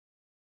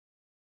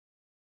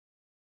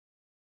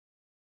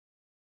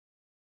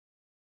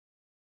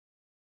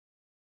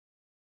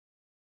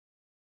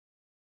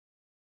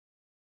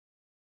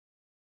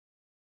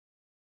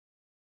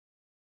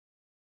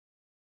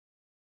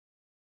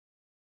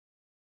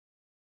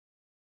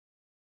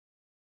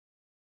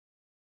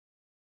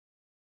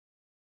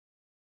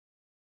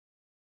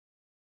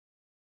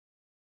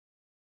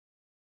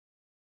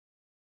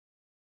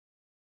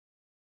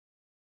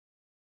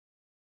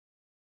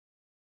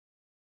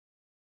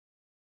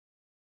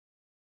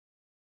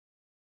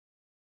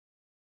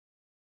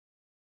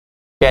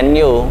Can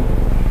you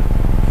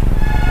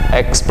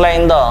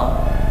explain the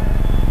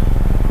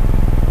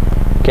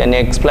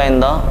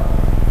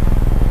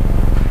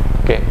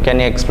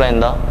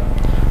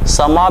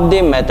some of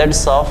the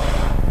methods of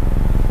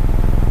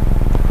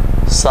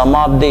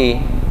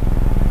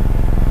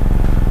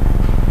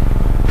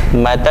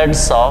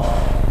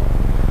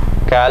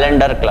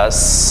calendar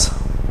class?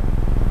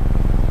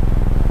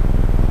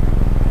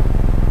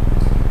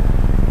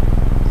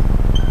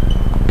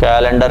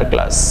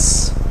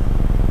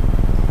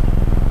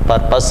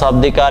 Purpose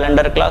of the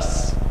calendar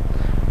class.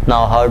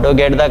 Now how to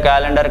get the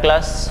calendar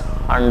class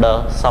and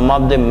some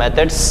of the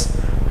methods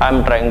I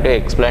am trying to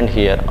explain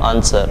here.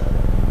 Answer.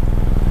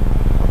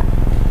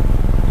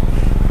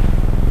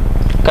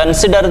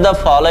 Consider the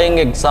following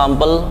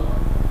example.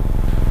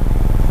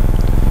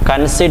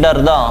 Consider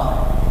the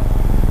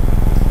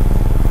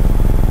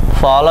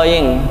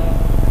following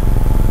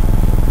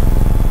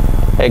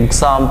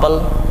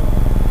example.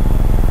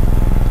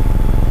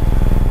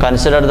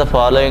 Consider the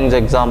following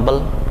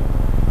example,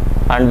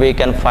 and we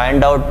can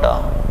find out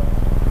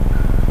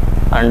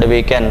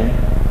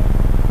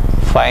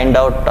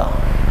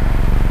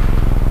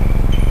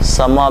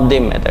some of the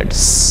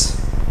methods.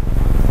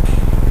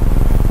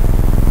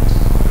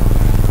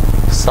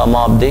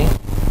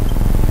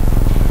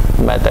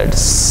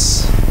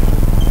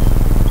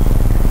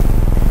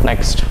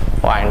 Next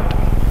point.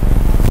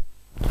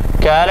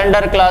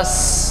 Calendar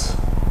class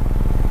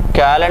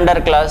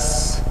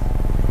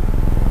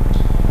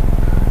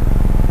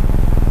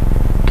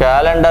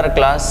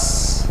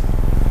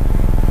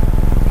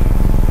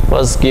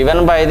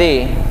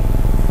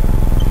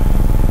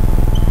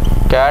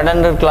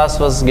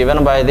was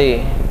given by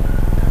the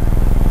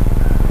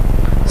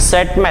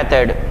set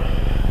method.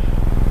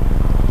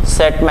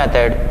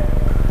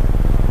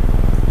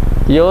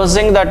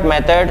 Using that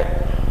method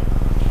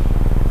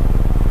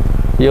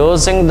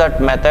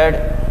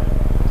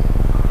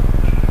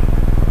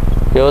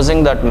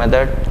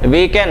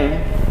we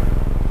can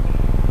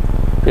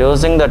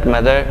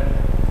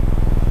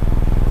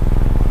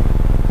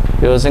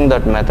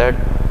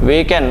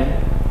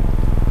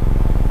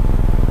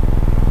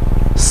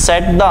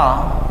set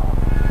the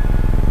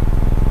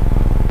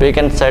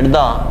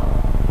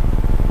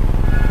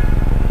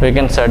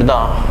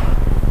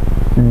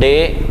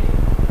day,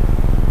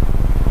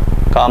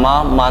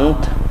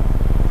 month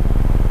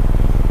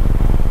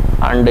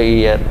and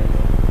year,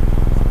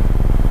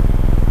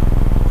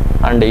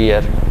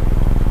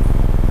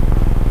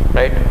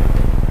 right?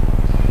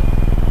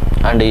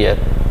 And year,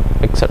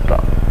 etc.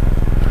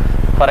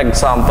 For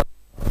example,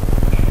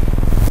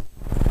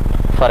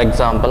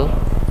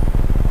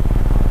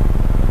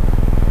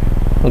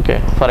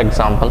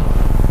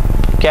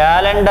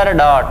 calendar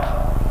dot.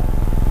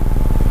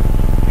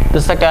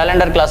 This is a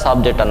calendar class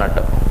object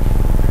annattu.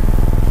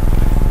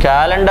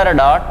 Calendar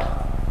dot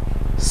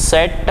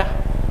set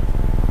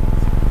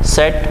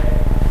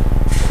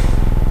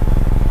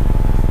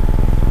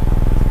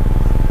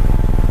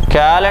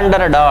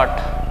calendar dot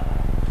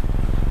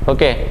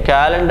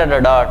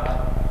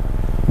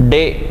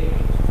day.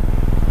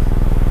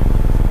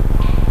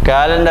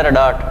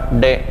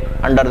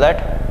 Under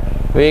that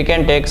we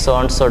can take so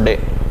and so day.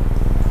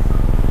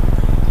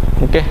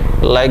 Okay,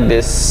 like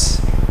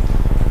this,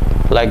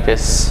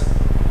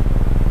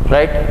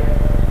 right?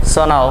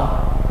 So now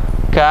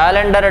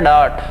calendar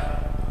dot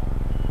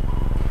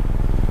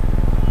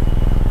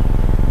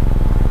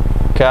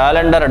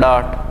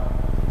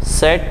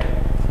set,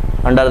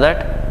 under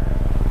that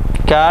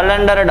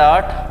calendar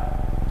dot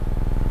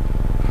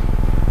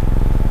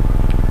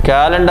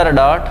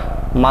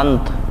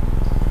month,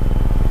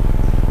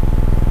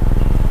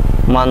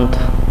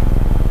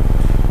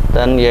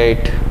 then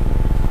 8,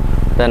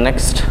 then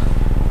next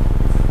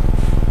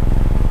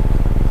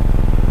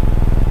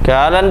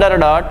calendar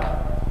dot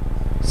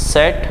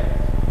set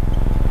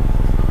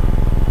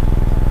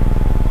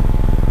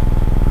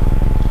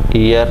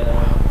year.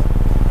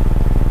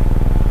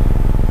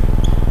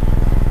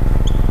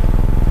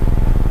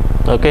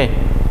 Okay,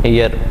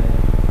 year.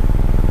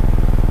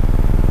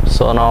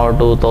 So now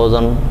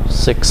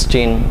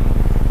 2016.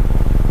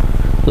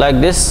 Like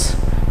this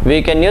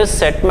we can use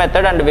set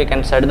method and we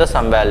can set the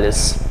some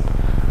values.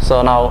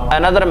 So now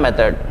another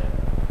method.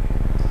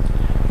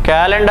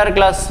 Calendar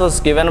class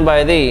was given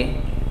by the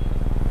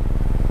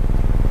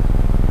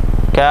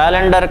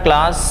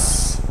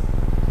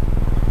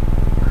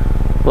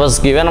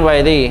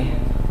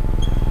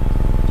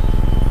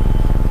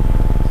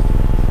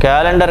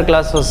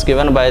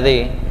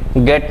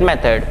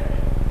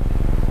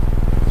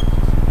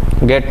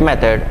get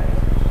method.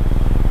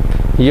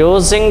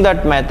 Using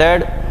that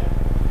method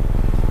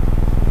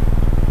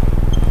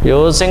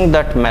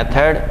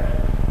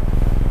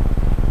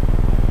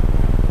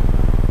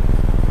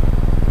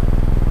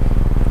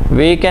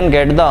we can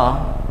get the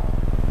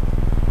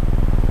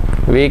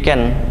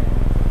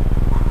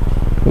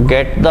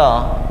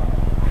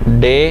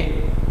day,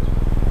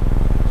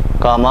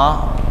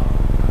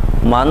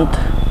 month,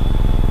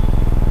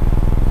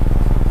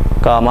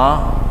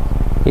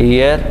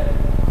 year,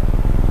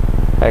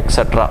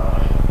 etc.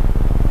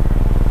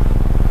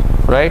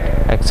 right,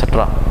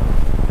 etc.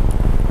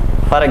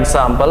 For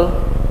example,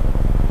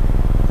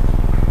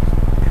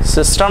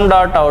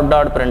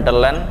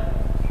 system.out.println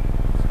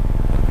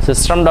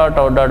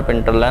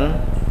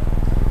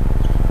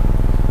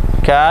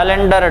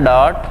calendar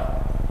dot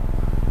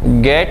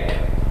get,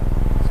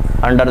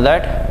 under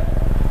that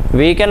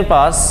we can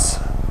pass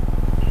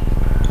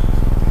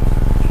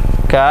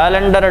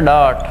calendar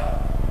dot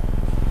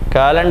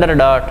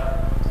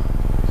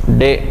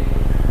day.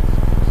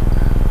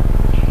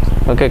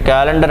 Okay,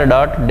 calendar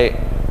dot day,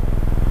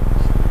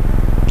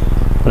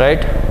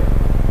 right.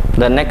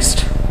 The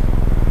next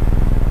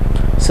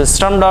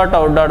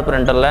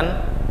system.out.println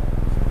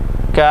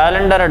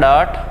calendar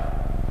dot,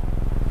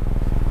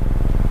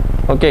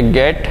 okay,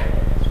 get.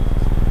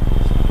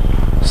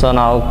 So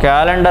now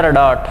calendar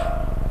dot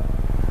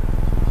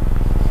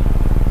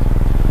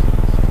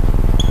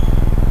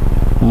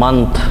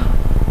month,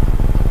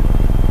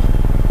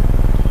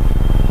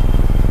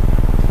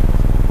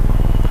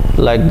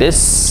 like this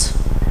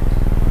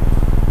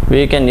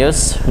we can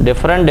use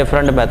different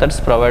methods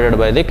provided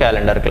by the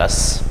calendar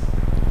class,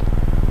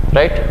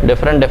 right.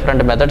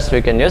 Different methods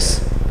we can use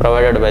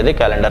provided by the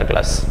calendar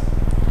class.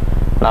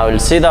 Now we'll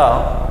see the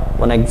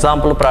one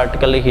example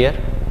practically here.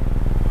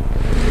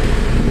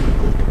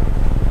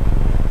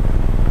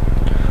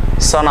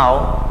 So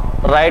now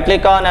right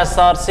click on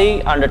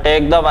src and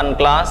take the one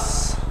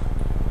class.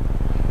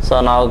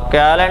 So now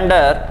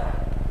calendar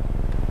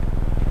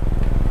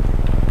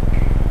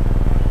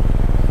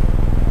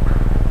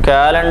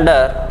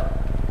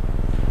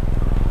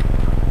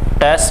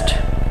test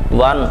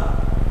 1,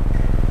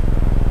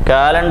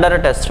 calendar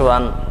test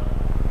 1,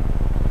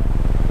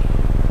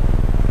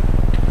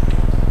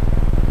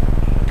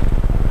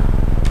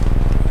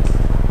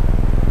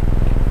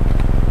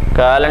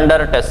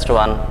 calendar test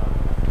 1,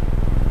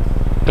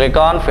 click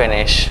on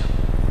finish.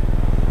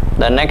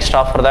 Then next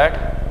after that,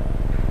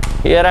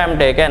 here I am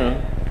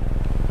taken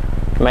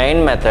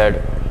main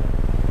method,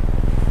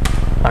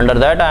 under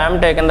that I am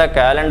taken the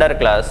calendar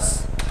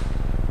class,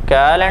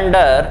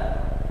 calendar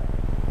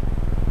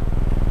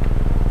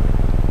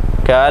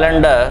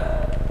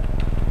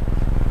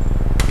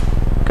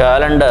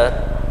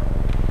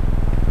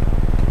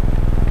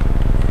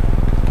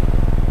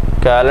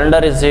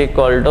is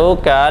equal to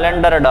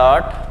calendar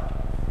dot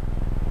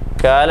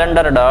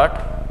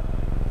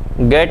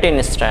get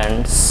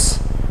instance.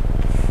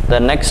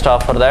 Then next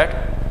after that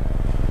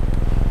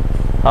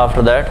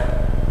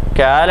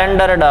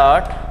calendar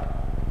dot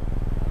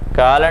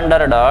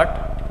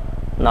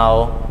now,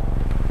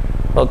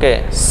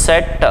 okay,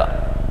 set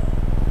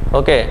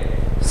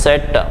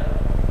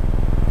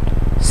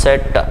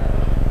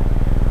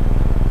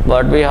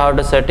what we have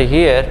to set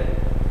here,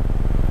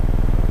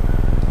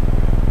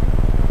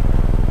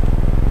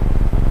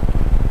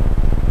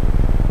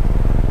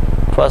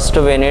 first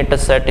we need to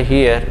set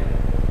here,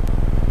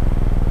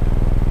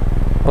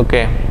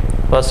 okay,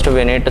 first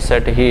we need to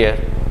set here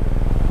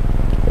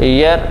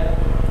year,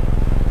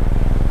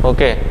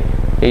 okay,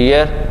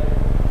 year,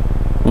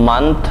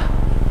 month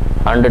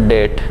and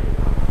date.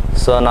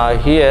 So now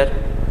here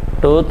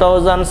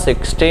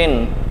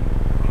 2016,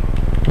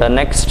 the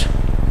next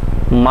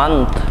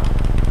month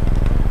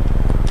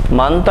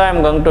I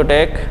am going to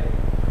take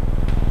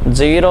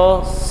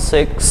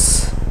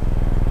 06,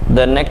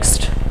 the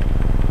next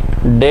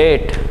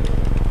date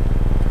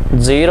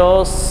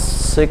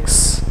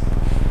 06,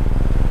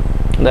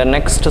 the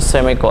next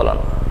semicolon,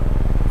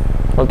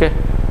 okay.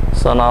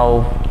 So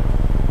now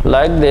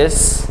like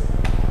this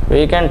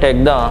we can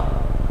take the,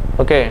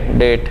 okay,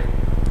 date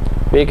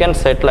we can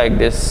set like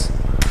this.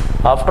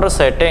 After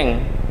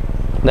setting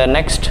the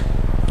next,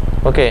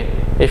 okay,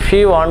 if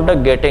you want to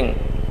getting,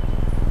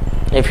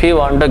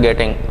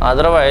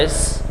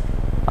 otherwise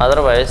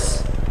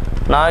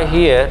now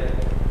here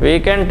we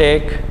can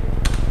take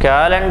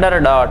calendar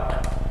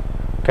dot.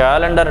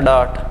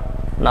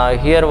 Now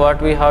here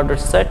what we have to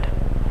set,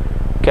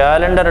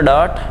 calendar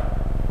dot,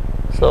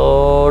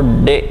 so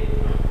day,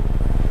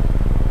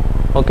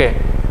 okay.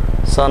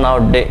 So now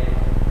day,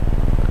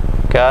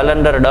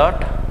 calendar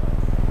dot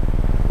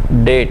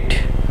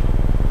date,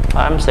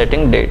 I am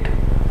setting date,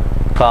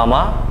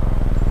 comma,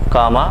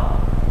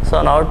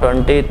 so now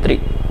 23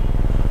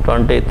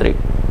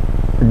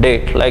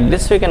 date, like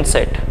this we can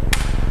set.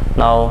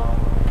 Now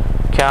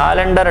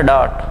calendar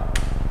dot,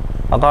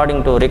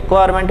 according to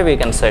requirement we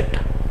can set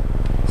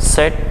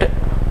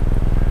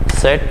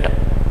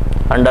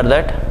under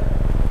that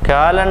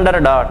calendar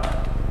dot,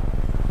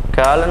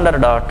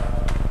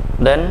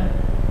 then,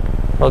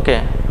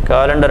 okay,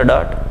 calendar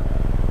dot.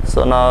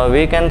 So now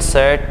we can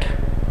set,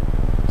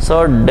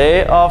 so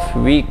day of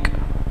week,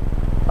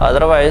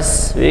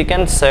 otherwise we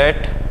can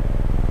set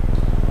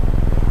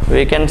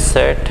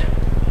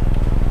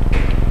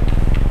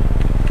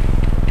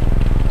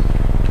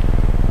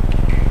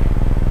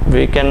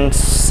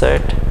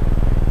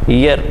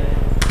year,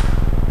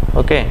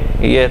 okay,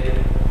 year,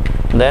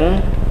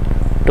 then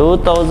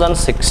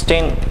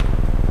 2016,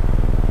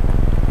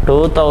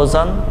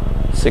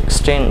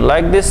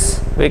 like this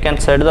we can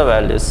set the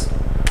values.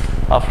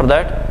 After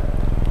that,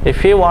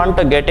 if you want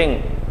to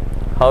getting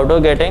how to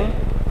getting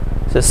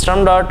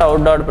system dot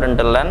out dot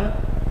println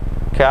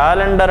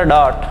calendar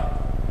dot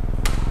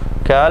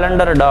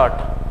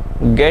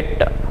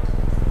get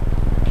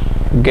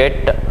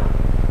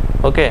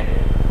okay,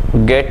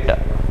 get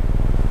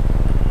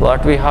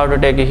what we have to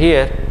take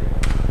here,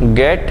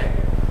 get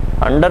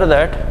under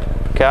that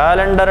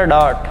calendar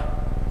dot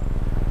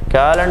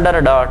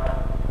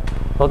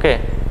okay.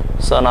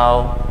 So now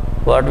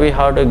what we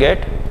have to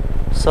get,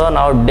 so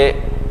now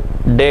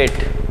date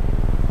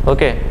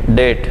okay,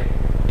 date.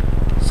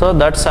 So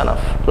that's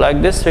enough.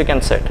 Like this we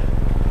can set.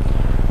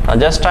 Now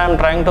just I am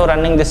trying to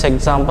running this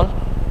example,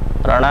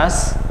 run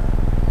as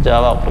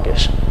Java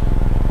application.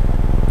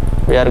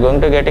 We are going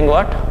to getting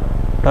what,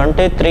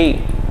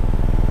 23.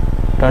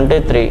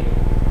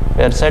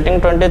 We are setting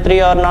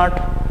 23 or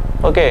not,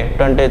 okay,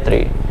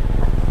 23.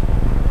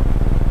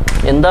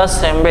 In the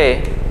same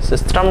way,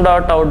 system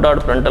dot out dot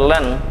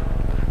println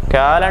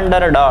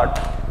calendar dot.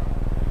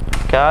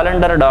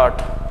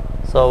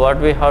 So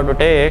what we have to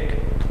take,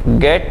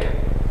 get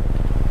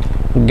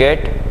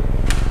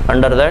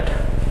under that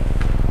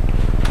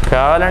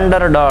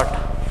calendar dot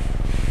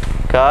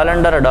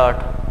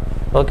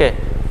okay.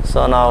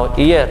 So now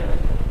here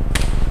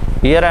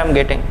I am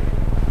getting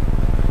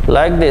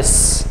like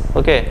this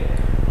okay.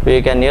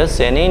 We can use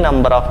any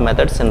number of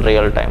methods in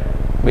real time.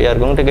 We are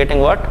going to getting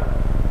what,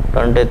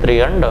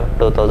 23 and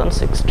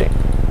 2016.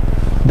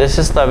 This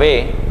is the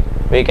way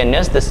we can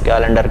use this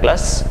calendar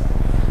class.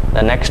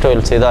 The next we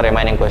will see the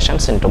remaining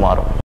questions in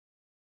tomorrow.